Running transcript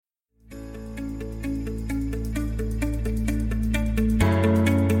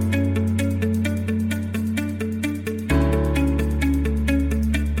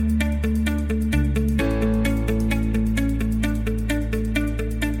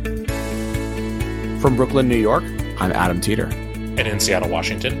From Brooklyn, New York, I'm Adam Teeter. And in Seattle,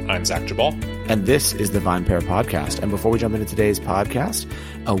 Washington, I'm Zach Jabal. And this is the VinePair Podcast. And before we jump into today's podcast,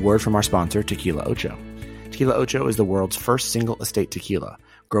 a word from our sponsor, Tequila Ocho. Tequila Ocho is the world's first single estate tequila,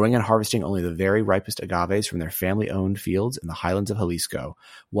 growing and harvesting only the very ripest agaves from their family-owned fields in the highlands of Jalisco,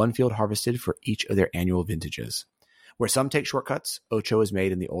 one field harvested for each of their annual vintages. Where some take shortcuts, Ocho is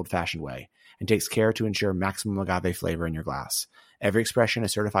made in the old-fashioned way and takes care to ensure maximum agave flavor in your glass. Every expression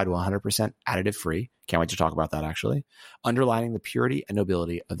is certified 100% additive-free. Can't wait to talk about that, actually. Underlining the purity and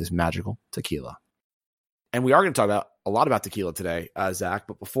nobility of this magical tequila. And we are going to talk a lot about tequila today, Zach.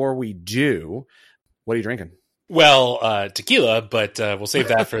 But before we do, what are you drinking? Well, tequila, but we'll save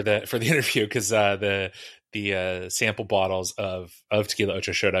that for the interview because the sample bottles of Tequila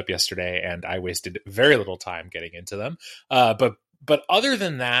Ocho showed up yesterday, and I wasted very little time getting into them. But other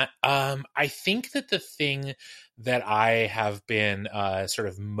than that, I think that the thing that I have been sort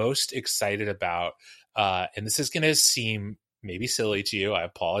of most excited about, and this is going to seem maybe silly to you, I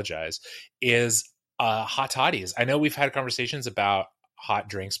apologize, is hot toddies. I know we've had conversations about hot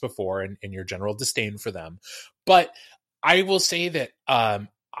drinks before and your general disdain for them, but I will say that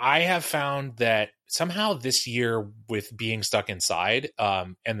I have found that somehow this year, with being stuck inside,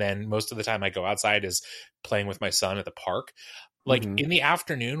 and then most of the time I go outside is playing with my son at the park. Like in the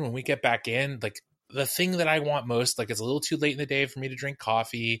afternoon when we get back in, like the thing that I want most, like it's a little too late in the day for me to drink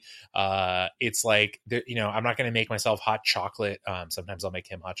coffee. It's like, I'm not going to make myself hot chocolate. Sometimes I'll make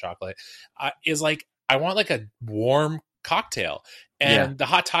him hot chocolate. Is like, I want like a warm cocktail. And the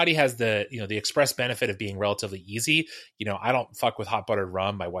hot toddy has the express benefit of being relatively easy. I don't fuck with hot buttered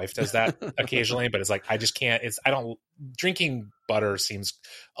rum. My wife does that occasionally, but it's like, I just can't, drinking butter seems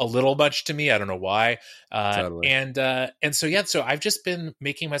a little much to me. I don't know why. Totally. So I've just been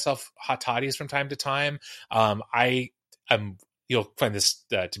making myself hot toddies from time to time. You'll find this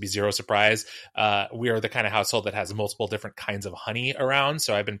to be zero surprise. We are the kind of household that has multiple different kinds of honey around.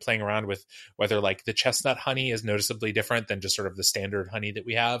 So I've been playing around with whether like the chestnut honey is noticeably different than just sort of the standard honey that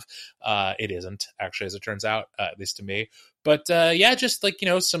we have. It isn't actually, as it turns out, at least to me. But just like,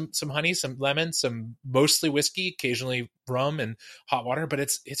 some honey, some lemon, some mostly whiskey, occasionally rum and hot water. But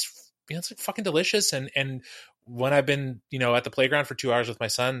it's like fucking delicious. And when I've been, at the playground for 2 hours with my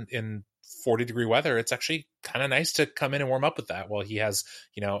son in 40-degree weather, it's actually kind of nice to come in and warm up with that while he has,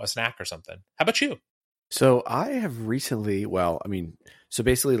 a snack or something. How about you? So I have recently,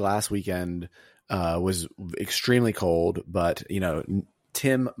 basically last weekend was extremely cold, but,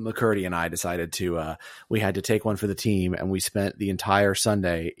 Tim McCurdy and I decided we had to take one for the team, and we spent the entire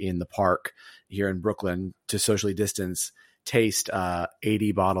Sunday in the park here in Brooklyn to socially distance, taste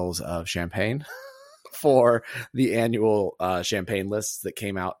 80 bottles of champagne for the annual champagne lists that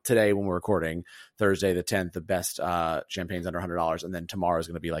came out today when we're recording, Thursday the 10th, the best champagnes under $100. And then tomorrow is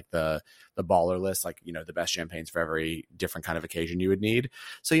going to be like the baller list, like, the best champagnes for every different kind of occasion you would need.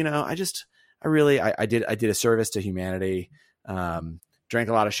 So, I did a service to humanity, drank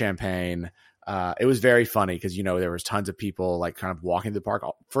a lot of champagne. It was very funny because, there was tons of people like kind of walking the park.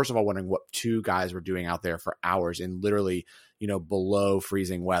 First of all, wondering what two guys were doing out there for hours in literally, below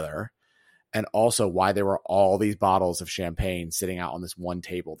freezing weather. And also why there were all these bottles of champagne sitting out on this one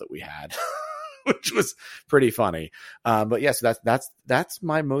table that we had, which was pretty funny. But yes, that's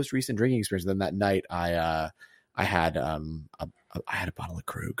my most recent drinking experience. Then that night, I had a bottle of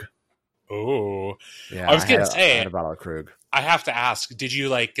Krug. Oh, yeah! I was gonna say I had a bottle of Krug. I have to ask: did you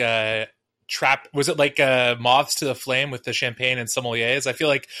like trap? Was it like moths to the flame with the champagne and sommeliers? I feel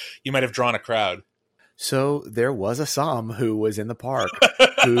like you might have drawn a crowd. So there was a somm who was in the park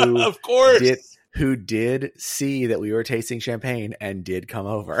who of course who did see that we were tasting champagne and did come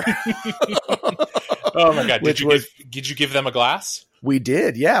over. Oh my God. Did you give them a glass? We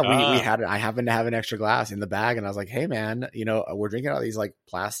did. Yeah. We had it. I happened to have an extra glass in the bag, and I was like, hey man, we're drinking out of these like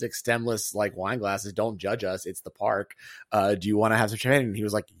plastic stemless, like wine glasses. Don't judge us. It's the park. Do you want to have some champagne? And he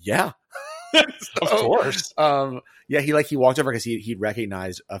was like, yeah. Of course. He walked over because he'd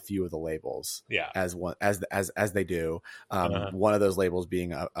recognized a few of the labels. Yeah. As they do. One of those labels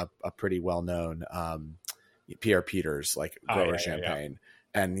being a pretty well known Pierre Peters like grower champagne.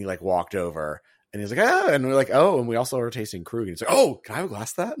 Yeah. And he like walked over and he was like, and we're like, and we also are tasting Krug. And he's like, oh, can I have a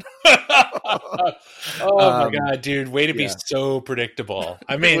glass of that? Oh my God, dude. Way to be so predictable.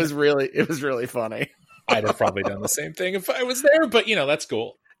 I mean, it was really funny. I'd have probably done the same thing if I was there, but that's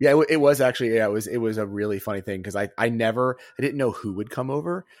cool. Yeah, it was actually, it was a really funny thing because I didn't know who would come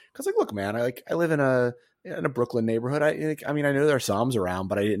over because like, look, man, I live in a Brooklyn neighborhood. I know there are somms around,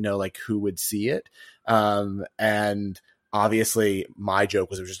 but I didn't know like who would see it. And obviously my joke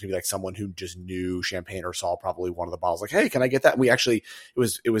was it was just gonna be like someone who just knew champagne or saw probably one of the bottles, like, hey, can I get that? And we actually,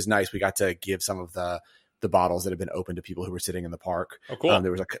 it was nice. We got to give some of the bottles that had been open to people who were sitting in the park. Oh, cool.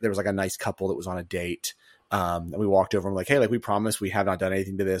 There was like a nice couple that was on a date. And we walked over and like, hey, like we promised we have not done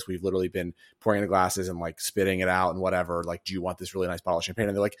anything to this. We've literally been pouring in the glasses and like spitting it out and whatever. Like, do you want this really nice bottle of champagne?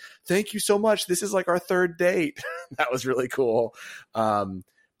 And they're like, thank you so much. This is like our third date. That was really cool.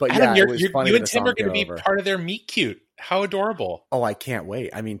 But Adam, yeah, it was funny. You and Tim are going to be part of their meet cute. How adorable. Oh, I can't wait.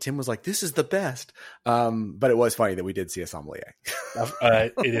 I mean, Tim was like, this is the best. But it was funny that we did see a sommelier.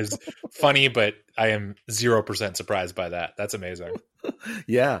 It is funny, but I am 0% surprised by that. That's amazing.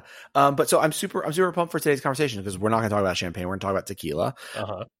 Yeah. But so I'm super pumped for today's conversation because we're not going to talk about champagne. We're going to talk about tequila.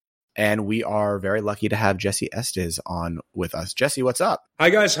 Uh-huh. And we are very lucky to have Jesse Estes on with us. Jesse, what's up? Hi,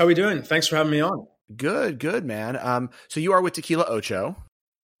 guys. How are we doing? Thanks for having me on. Good, man. So you are with Tequila Ocho.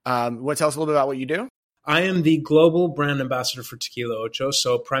 Want to tell us a little bit about what you do? I am the global brand ambassador for Tequila Ocho,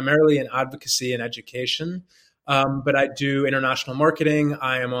 so primarily in advocacy and education. But I do international marketing.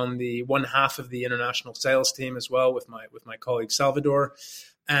 I am on the one half of the international sales team as well with my colleague Salvador.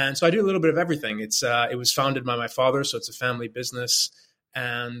 And so I do a little bit of everything. It was founded by my father, so it's a family business.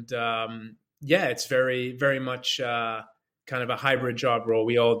 And it's very, very much kind of a hybrid job role.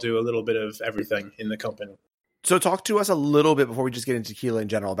 We all do a little bit of everything in the company. So talk to us a little bit before we just get into tequila in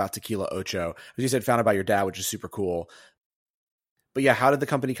general about Tequila Ocho. As you said, founded by your dad, which is super cool. But yeah, how did the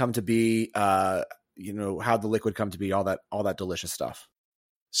company come to be? How did the liquid come to be? All that delicious stuff.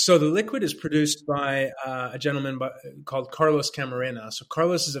 So the liquid is produced by a gentleman called Carlos Camarena. So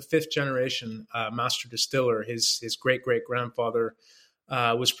Carlos is a fifth generation master distiller. His great grandfather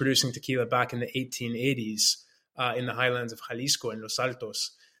was producing tequila back in the 1880s in the highlands of Jalisco in Los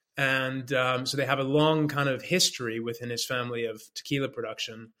Altos. And so they have a long kind of history within his family of tequila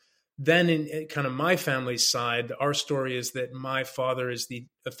production. Then in kind of my family's side, our story is that my father is the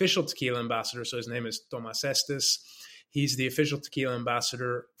official tequila ambassador. So his name is Tomas Estes. He's the official tequila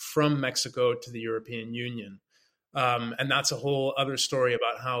ambassador from Mexico to the European Union. And that's a whole other story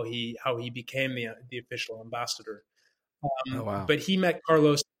about how he became the official ambassador. Oh, wow. But he met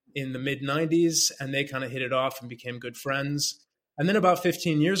Carlos in the mid-90s, and they kind of hit it off and became good friends. And then about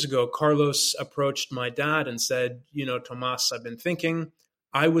 15 years ago, Carlos approached my dad and said, Tomas, I've been thinking,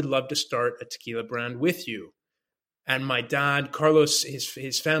 I would love to start a tequila brand with you. And my dad, Carlos,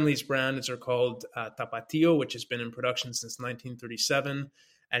 his family's brands are called Tapatio, which has been in production since 1937,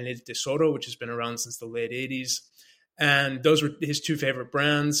 and El Tesoro, which has been around since the late 80s. And those were his two favorite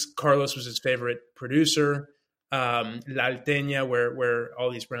brands. Carlos was his favorite producer. La Alteña, where all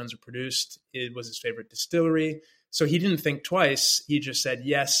these brands are produced, it was his favorite distillery. So he didn't think twice. He just said,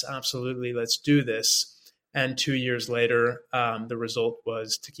 yes, absolutely, let's do this. And 2 years later, the result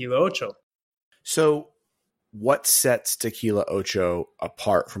was Tequila Ocho. So what sets Tequila Ocho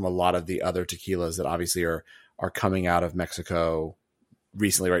apart from a lot of the other tequilas that obviously are coming out of Mexico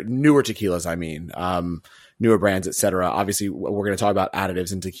recently, right? Newer tequilas, I mean, newer brands, et cetera. Obviously, we're going to talk about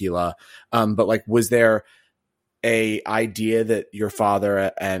additives in tequila. But like, was there a idea that your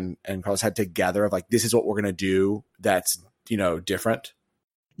father and Carlos had together of like, this is what we're going to do that's, different?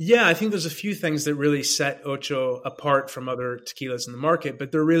 Yeah, I think there's a few things that really set Ocho apart from other tequilas in the market,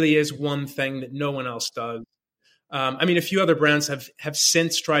 but there really is one thing that no one else does. A few other brands have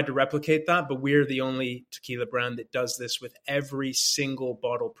since tried to replicate that, but we're the only tequila brand that does this with every single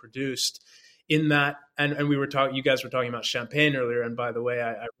bottle produced. In that, and we were talking, you guys were talking about champagne earlier. And by the way,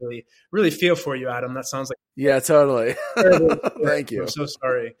 I really, really feel for you, Adam. That sounds like totally. Thank you. I'm so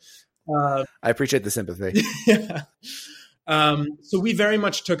sorry. I appreciate the sympathy. Yeah. So we very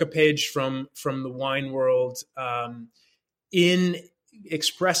much took a page from the wine world in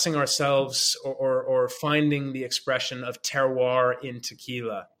expressing ourselves or finding the expression of terroir in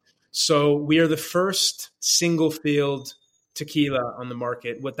tequila. So we are the first single field tequila on the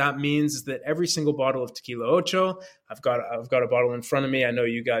market. What that means is that every single bottle of Tequila Ocho, I've got a bottle in front of me. I know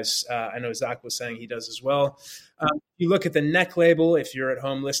you guys, I know Zach was saying he does as well. You look at the neck label, if you're at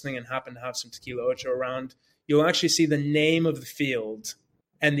home listening and happen to have some Tequila Ocho around, you'll actually see the name of the field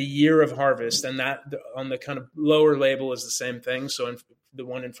and the year of harvest. And that on the kind of lower label is the same thing. So the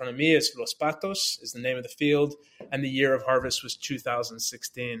one in front of me is Los Patos, is the name of the field. And the year of harvest was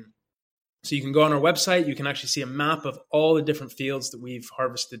 2016. So you can go on our website. You can actually see a map of all the different fields that we've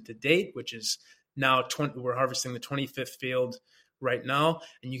harvested to date, which is now we're harvesting the 25th field right now.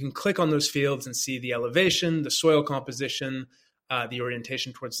 And you can click on those fields and see the elevation, the soil composition, the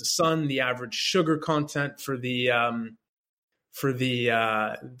orientation towards the sun, the average sugar content for the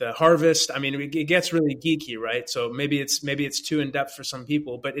harvest. I mean, it gets really geeky, right? So maybe it's too in depth for some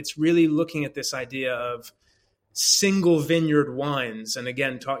people, but it's really looking at this idea of single vineyard wines, and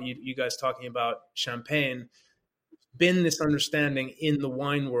again, you guys talking about champagne, been this understanding in the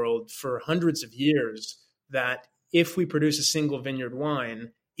wine world for hundreds of years that if we produce a single vineyard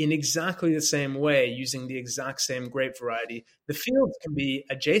wine in exactly the same way, using the exact same grape variety, the fields can be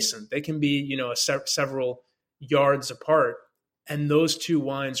adjacent. They can be, several yards apart, and those two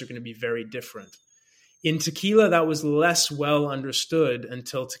wines are going to be very different. In tequila, that was less well understood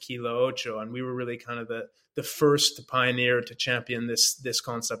until Tequila Ocho, and we were really kind of the first to pioneer, to champion this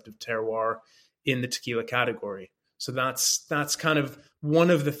concept of terroir in the tequila category. So that's kind of one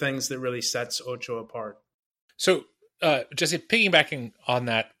of the things that really sets Ocho apart. So, Jesse, piggybacking on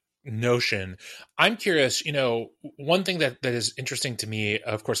that notion, I'm curious, one thing that is interesting to me,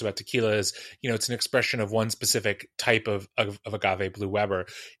 of course, about tequila is, it's an expression of one specific type of agave Blue Weber.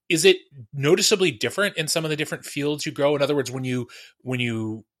 Is it noticeably different in some of the different fields you grow? In other words, when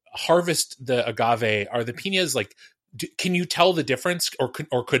you harvest the agave, are the piñas like, can you tell the difference,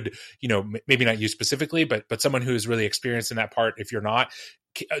 or could maybe not you specifically, but someone who is really experienced in that part, if you're not,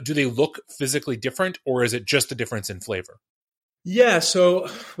 do they look physically different, or is it just a difference in flavor? Yeah. So,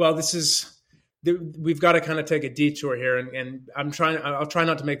 well, we've got to kind of take a detour here, and I'll try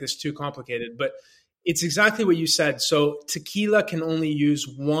not to make this too complicated, but it's exactly what you said. So tequila can only use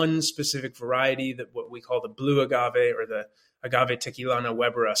one specific variety, that what we call the blue agave, or the agave tequilana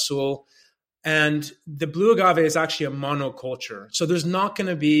Weber Azul. And the blue agave is actually a monoculture. So there's not going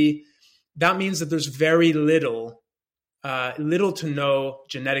to be, that means that there's very little to no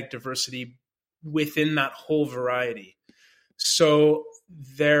genetic diversity within that whole variety. So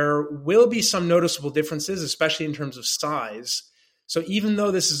there will be some noticeable differences, especially in terms of size. So even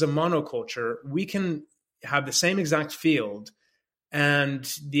though this is a monoculture, we can have the same exact field,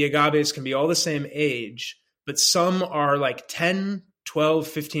 and the agaves can be all the same age, but some are like 10, 12,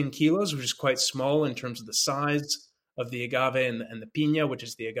 15 kilos, which is quite small in terms of the size of the agave and the piña, which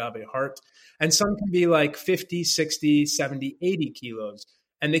is the agave heart. And some can be like 50, 60, 70, 80 kilos,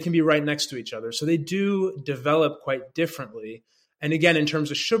 and they can be right next to each other. So they do develop quite differently. And again, in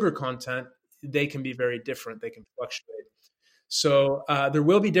terms of sugar content, they can be very different. They can fluctuate. So there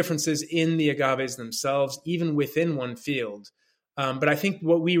will be differences in the agaves themselves, even within one field. But I think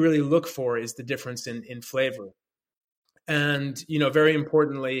what we really look for is the difference in flavor. And, very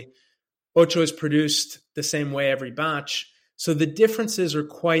importantly, Ocho is produced the same way every batch. So the differences are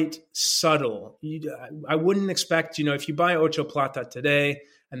quite subtle. I wouldn't expect, if you buy Ocho Plata today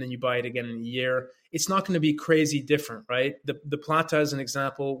and then you buy it again in a year, it's not going to be crazy different, right? The Plata, as an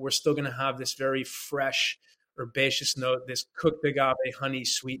example, we're still going to have this very fresh, herbaceous note, this cooked agave honey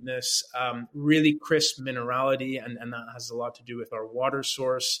sweetness, really crisp minerality, and that has a lot to do with our water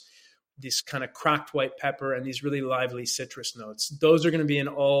source, this kind of cracked white pepper, and these really lively citrus notes. Those are going to be in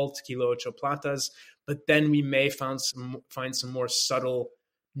all Tequila Ocho Platas, but then we may find some more subtle,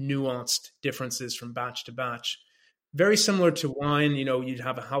 nuanced differences from batch to batch. Very similar to wine, you'd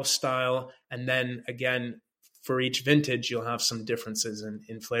have a house style, and then again, for each vintage, you'll have some differences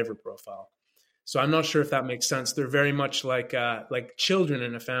in flavor profile. So I'm not sure if that makes sense. They're very much like children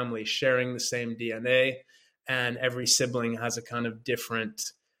in a family sharing the same DNA, and every sibling has a kind of different,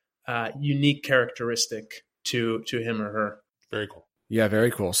 unique characteristic to him or her. Very cool. Yeah,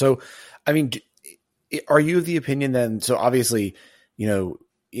 very cool. So, I mean, are you of the opinion then? So obviously,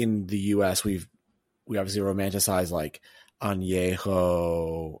 in the U.S., we obviously romanticize like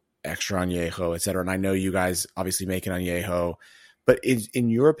añejo, extra añejo, et cetera. And I know you guys obviously make an añejo, but in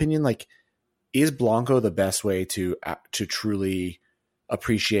your opinion, like, is Blanco the best way to truly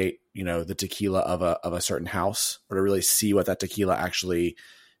appreciate, the tequila of a certain house, or to really see what that tequila actually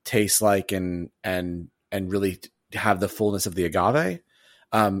tastes like and really have the fullness of the agave?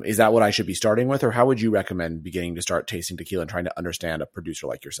 Is that what I should be starting with, or how would you recommend beginning to start tasting tequila and trying to understand a producer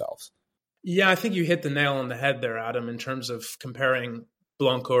like yourselves? Yeah, I think you hit the nail on the head there, Adam, in terms of comparing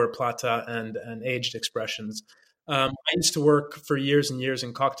Blanco or Plata and aged expressions. I used to work for years and years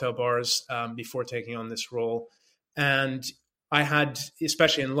in cocktail bars before taking on this role. And I had,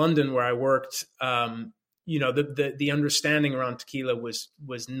 especially in London where I worked, the understanding around tequila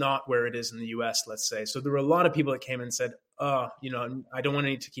was not where it is in the US, let's say. So there were a lot of people that came and said, I don't want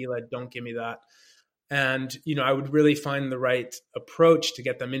any tequila, don't give me that. And, I would really find the right approach to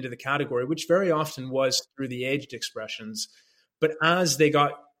get them into the category, which very often was through the aged expressions. But as they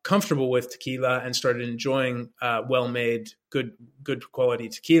got comfortable with tequila and started enjoying well-made, good quality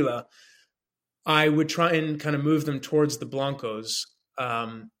tequila, I would try and kind of move them towards the Blancos.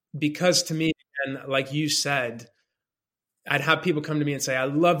 Because to me, and like you said, I'd have people come to me and say, I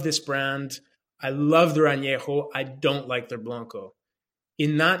love this brand. I love their añejo. I don't like their Blanco.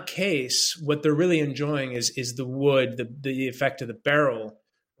 In that case, what they're really enjoying is the wood, the effect of the barrel,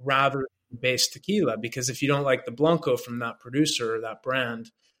 rather than base tequila. Because if you don't like the Blanco from that producer or that brand,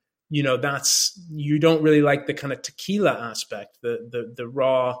 you don't really like the kind of tequila aspect, the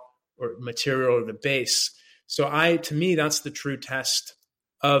raw or material or the base. So to me, that's the true test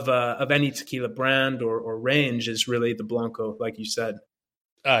of any tequila brand or range, is really the Blanco, like you said.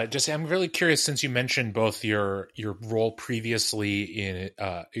 Jesse, I'm really curious, since you mentioned both your role previously in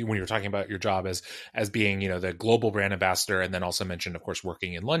when you were talking about your job as being, the global brand ambassador, and then also mentioned, of course,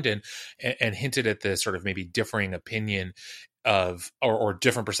 working in London, and hinted at the sort of maybe differing opinion of or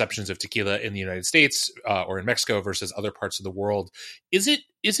different perceptions of tequila in the United States or in Mexico versus other parts of the world. Is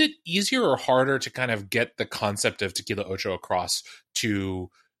it easier or harder to kind of get the concept of Tequila Ocho across to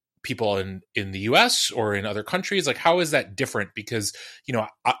people in the US or in other countries? Like, how is that different? Because,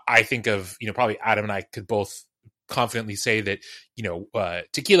 I think of, probably Adam and I could both confidently say that,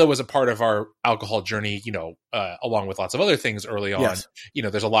 tequila was a part of our alcohol journey, along with lots of other things early on. Yes.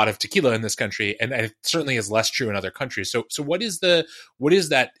 There's a lot of tequila in this country, and it certainly is less true in other countries. So what is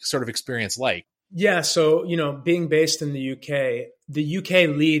that sort of experience like? Yeah. So, being based in the UK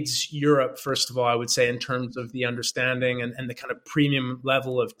leads Europe, first of all, I would say, in terms of the understanding and the kind of premium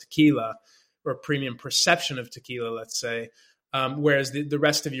level of tequila, or premium perception of tequila, let's say. Whereas the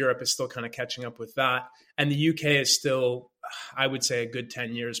rest of Europe is still kind of catching up with that. And the UK is still, I would say, a good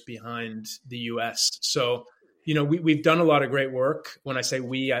 10 years behind the US. So, we've done a lot of great work. When I say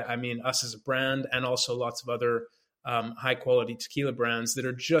we, I mean us as a brand, and also lots of other high quality tequila brands that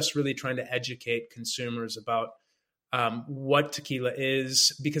are just really trying to educate consumers about what tequila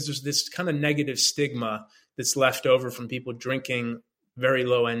is, because there's this kind of negative stigma that's left over from people drinking very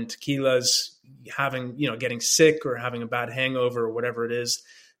low end tequilas, having, getting sick or having a bad hangover or whatever it is.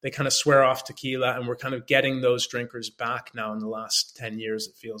 They kind of swear off tequila, and we're kind of getting those drinkers back now in the last 10 years,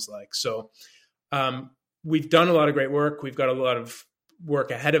 it feels like. So we've done a lot of great work. We've got a lot of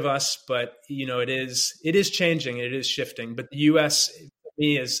work ahead of us, but it is changing, it is shifting. But the US, for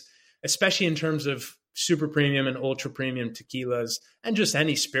me, is, especially in terms of super premium and ultra premium tequilas, and just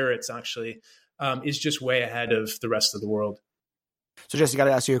any spirits actually, is just way ahead of the rest of the world. So Jesse, got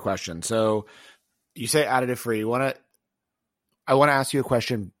to ask you a question. So you say additive free. I want to ask you a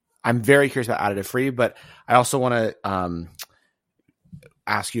question. I'm very curious about additive free, but I also want to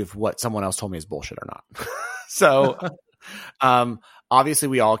ask you if what someone else told me is bullshit or not. So obviously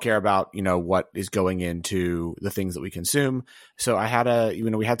we all care about, what is going into the things that we consume. So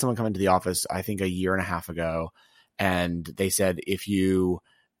we had someone come into the office, I think a year and a half ago, and they said, if you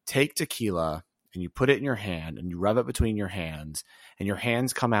take tequila and you put it in your hand and you rub it between your hands and your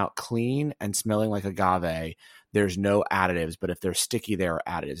hands come out clean and smelling like agave, there's no additives, but if they're sticky, there are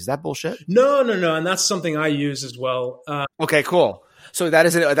additives. Is that bullshit? No. And that's something I use as well. Okay, cool. So that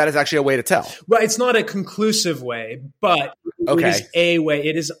is actually a way to tell. Well, it's not a conclusive way, but okay. It is a way.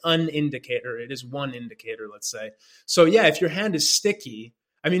 It is an indicator. It is one indicator, let's say. So yeah, if your hand is sticky,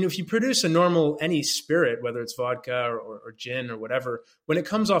 I mean, if you produce any spirit, whether it's vodka or gin or whatever, when it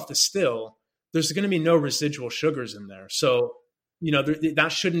comes off the still, there's going to be no residual sugars in there. So,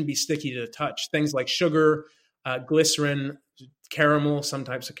 that shouldn't be sticky to the touch. Things like sugar, glycerin, caramel, some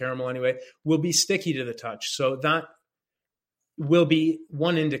types of caramel anyway, will be sticky to the touch. So that will be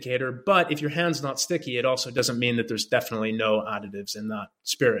one indicator. But if your hand's not sticky, it also doesn't mean that there's definitely no additives in that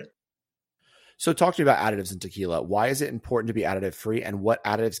spirit. So talk to me about additives in tequila. Why is it important to be additive free, and what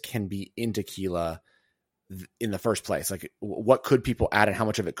additives can be in tequila in the first place? Like, what could people add, and how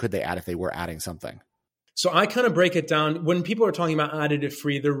much of it could they add if they were adding something? So I kind of break it down. When people are talking about additive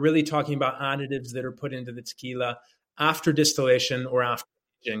free, they're really talking about additives that are put into the tequila after distillation or after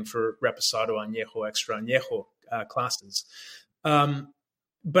aging for reposado, añejo, extra añejo classes. But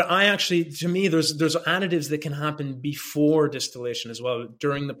to me, there's additives that can happen before distillation as well,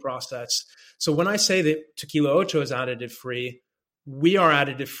 during the process. So when I say that Tequila Ocho is additive free, we are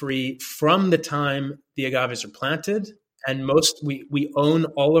additive free from the time the agaves are planted. And we own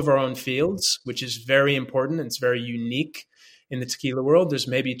all of our own fields, which is very important. It's very unique in the tequila world. There's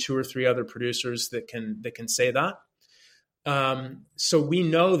maybe 2 or 3 other producers that can say that. So we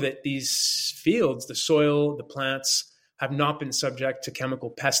know that these fields, the soil, the plants, have not been subject to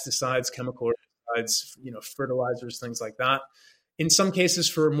chemical pesticides, chemical herbicides, fertilizers, things like that. In some cases,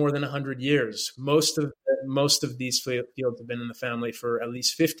 for more than 100 years. Most of these fields have been in the family for at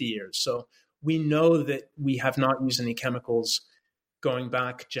least 50 years. So we know that we have not used any chemicals going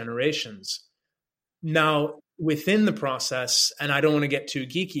back generations. Now, within the process, and I don't want to get too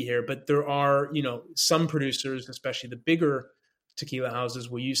geeky here, but there are, some producers, especially the bigger tequila houses,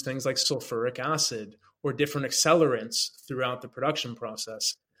 will use things like sulfuric acid or different accelerants throughout the production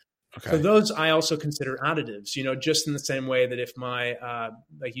process. Okay. So those I also consider additives, just in the same way that if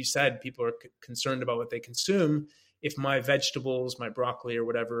like you said, people are concerned about what they consume. If my vegetables, my broccoli or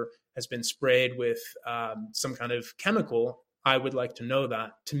whatever has been sprayed with some kind of chemical, I would like to know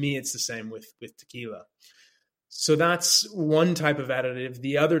that. To me, it's the same with tequila. So that's one type of additive.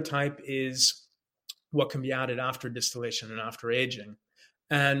 The other type is what can be added after distillation and after aging.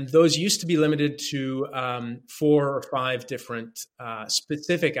 And those used to be limited to 4 or 5 different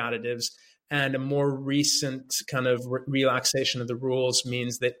specific additives. And a more recent kind of relaxation of the rules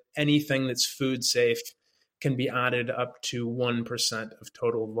means that anything that's food safe can be added up to 1% of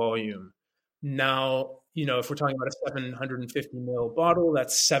total volume. Now, if we're talking about a 750 ml bottle,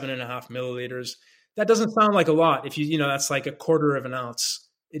 that's 7.5 milliliters. That doesn't sound like a lot. If that's like a quarter of an ounce.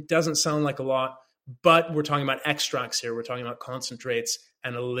 It doesn't sound like a lot, but we're talking about extracts here. We're talking about concentrates,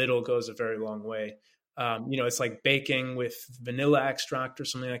 and a little goes a very long way. It's like baking with vanilla extract or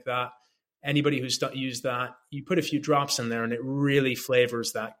something like that. Anybody who's used that, you put a few drops in there and it really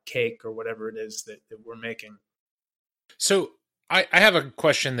flavors that cake or whatever it is that we're making. So I have a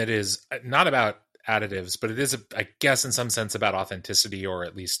question that is not about additives, but it is, I guess, in some sense about authenticity or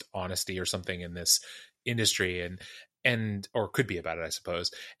at least honesty or something in this industry, and or could be about it, I suppose.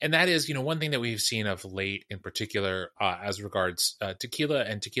 And that is, one thing that we've seen of late in particular as regards tequila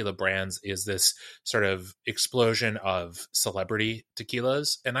and tequila brands is this sort of explosion of celebrity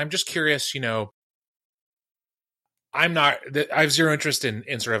tequilas. And I'm just curious, I have zero interest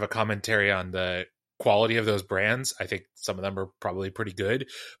in sort of a commentary on the quality of those brands. I think some of them are probably pretty good,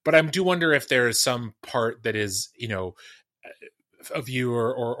 but I do wonder if there is some part that is, of you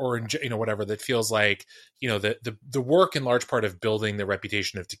or whatever, that feels like, the work in large part of building the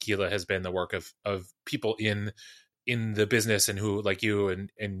reputation of tequila has been the work of people in the business, and who, like you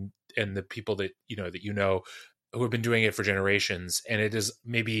and the people that, who have been doing it for generations. And it is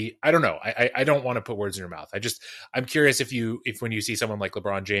maybe, I don't know. I don't want to put words in your mouth. I'm curious if when you see someone like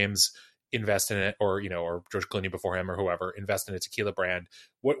LeBron James invest in it, or George Clooney before him or whoever invest in a tequila brand,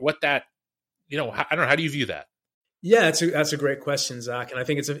 what that, I don't know. How do you view that? Yeah, that's a great question, Zach. And I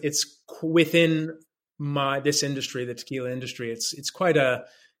think it's within this industry, the tequila industry. It's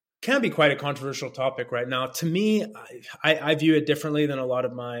can be quite a controversial topic right now. To me, I view it differently than a lot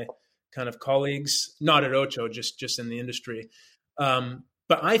of my kind of colleagues, not at Ocho, just in the industry.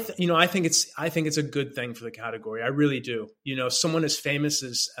 But I think it's a good thing for the category. I really do. Someone as famous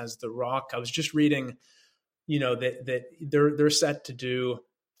as The Rock. I was just reading, that they're set to do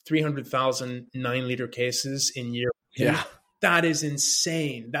 300,000 9-liter cases in year. Yeah, that is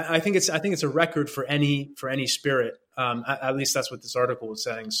insane. I think it's a record for any spirit. At least that's what this article was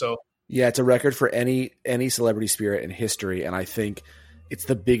saying. So yeah, it's a record for any celebrity spirit in history, and I think it's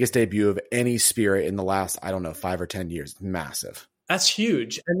the biggest debut of any spirit in the last, I don't know, 5 or 10 years. Massive. That's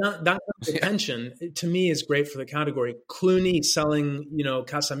huge. And that attention to me is great for the category. Clooney selling,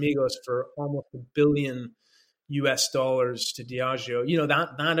 Casamigos for almost $1 billion US dollars to Diageo,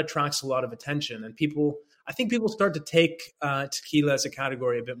 that attracts a lot of attention, and I think people start to take tequila as a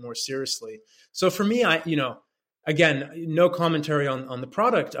category a bit more seriously. So for me, again, no commentary on the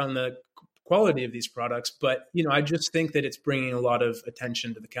product, on the quality of these products, but I just think that it's bringing a lot of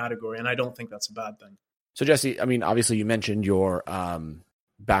attention to the category, and I don't think that's a bad thing. So Jesse, I mean, obviously you mentioned your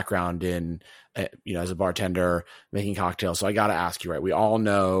background in, as a bartender making cocktails. So I got to ask you, right? We all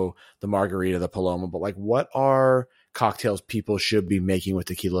know the margarita, the Paloma, but like, what are cocktails people should be making with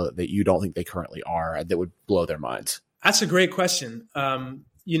tequila that you don't think they currently are, that would blow their minds? That's a great question. And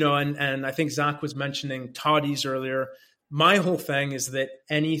I think Zach was mentioning toddies earlier. My whole thing is that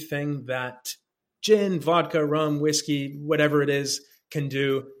anything that gin, vodka, rum, whiskey, whatever it is can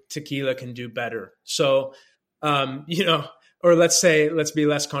do, tequila can do better. So, or let's be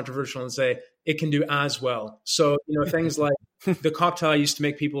less controversial and say it can do as well. So, things like the cocktail I used to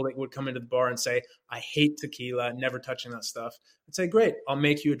make, people that would come into the bar and say, I hate tequila, never touching that stuff. I'd say, great, I'll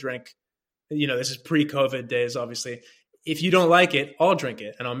make you a drink. This is pre-COVID days, obviously. If you don't like it, I'll drink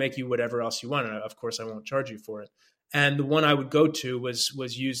it and I'll make you whatever else you want. And of course, I won't charge you for it. And the one I would go to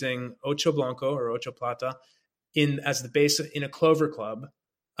was using Ocho Blanco or Ocho Plata as the base in a Clover Club.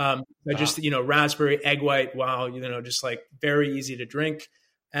 Just, raspberry, egg white. Wow. Just like very easy to drink.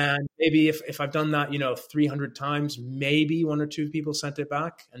 And maybe if I've done that, 300 times, maybe 1 or 2 people sent it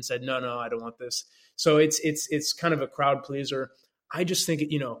back and said, no, I don't want this. So it's kind of a crowd pleaser. I just think,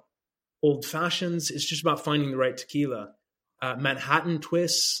 old fashions, it's just about finding the right tequila. Manhattan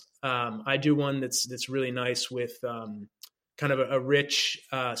twists. I do one that's really nice with kind of a rich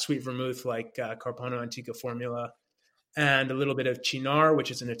sweet vermouth like Carpano Antica Formula, and a little bit of Cynar,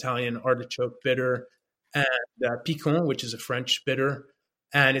 which is an Italian artichoke bitter. and Picon, which is a French bitter.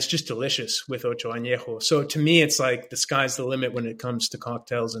 And it's just delicious with Ocho Añejo. So to me, it's like the sky's the limit when it comes to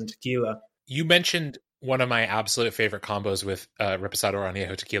cocktails and tequila. You mentioned one of my absolute favorite combos with Reposado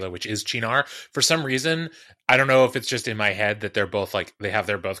Añejo tequila, which is Chinar. For some reason, I don't know if it's just in my head that they're both like, they have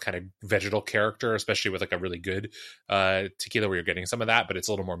their both kind of vegetal character, especially with like a really good tequila where you're getting some of that, but it's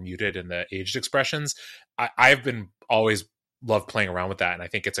a little more muted in the aged expressions. I've been always loved playing around with that, and I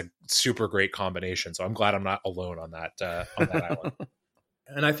think it's a super great combination. So I'm glad I'm not alone on that island.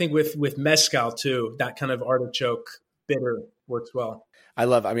 And I think with mezcal too, that kind of artichoke bitter works well. I'm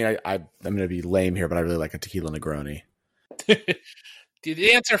going to be lame here, but I really like a tequila Negroni.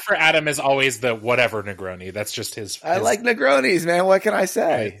 The answer for Adam is always the whatever Negroni. That's just his. I like Negronis, man. What can I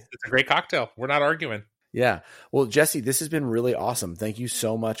say? It's a great cocktail. We're not arguing. Yeah. Well, Jesse, this has been really awesome. Thank you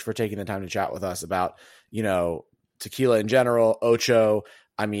so much for taking the time to chat with us about, tequila in general, Ocho.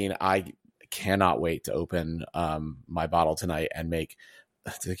 I mean, I cannot wait to open my bottle tonight and make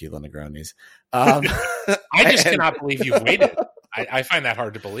tequila Negronis. I just cannot believe you've waited. I find that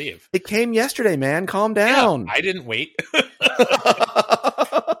hard to believe. It came yesterday, man. Calm down. Yeah, I didn't wait.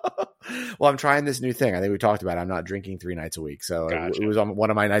 Well, I'm trying this new thing. I think we talked about it. I'm not drinking 3 nights a week. So Gotcha. It was on one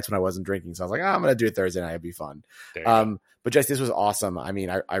of my nights when I wasn't drinking. So I was like, I'm going to do it Thursday night. It'd be fun. But Jesse, this was awesome. I mean,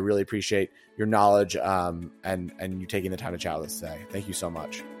 I really appreciate your knowledge and you taking the time to chat with us today. Thank you so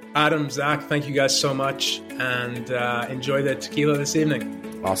much. Adam, Zach, thank you guys so much. And enjoy the tequila this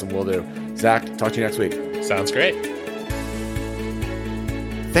evening. Awesome. Will do. Zach, talk to you next week. Sounds great.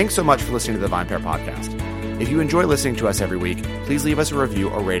 Thanks so much for listening to the VinePair Podcast. If you enjoy listening to us every week, please leave us a review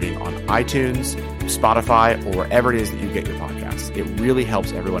or rating on iTunes, Spotify, or wherever it is that you get your podcasts. It really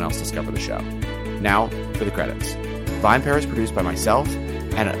helps everyone else discover the show. Now, for the credits. VinePair is produced by myself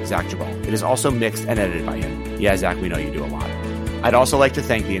and Zach Jabal. It is also mixed and edited by him. Yeah, Zach, we know you do a lot. I'd also like to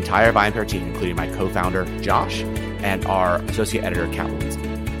thank the entire VinePair team, including my co-founder, Josh, and our associate editor, Kat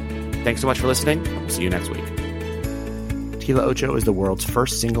Lewinsky. Thanks so much for listening, and we'll see you next week. Tequila Ocho is the world's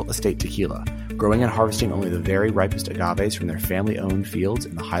first single estate tequila, growing and harvesting only the very ripest agaves from their family-owned fields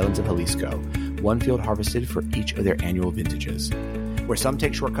in the highlands of Jalisco, one field harvested for each of their annual vintages. Where some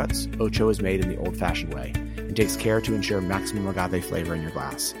take shortcuts, Ocho is made in the old-fashioned way and takes care to ensure maximum agave flavor in your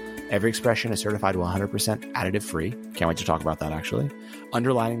glass. Every expression is certified 100% additive-free. Can't wait to talk about that, actually.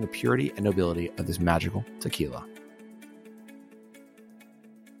 Underlining the purity and nobility of this magical tequila.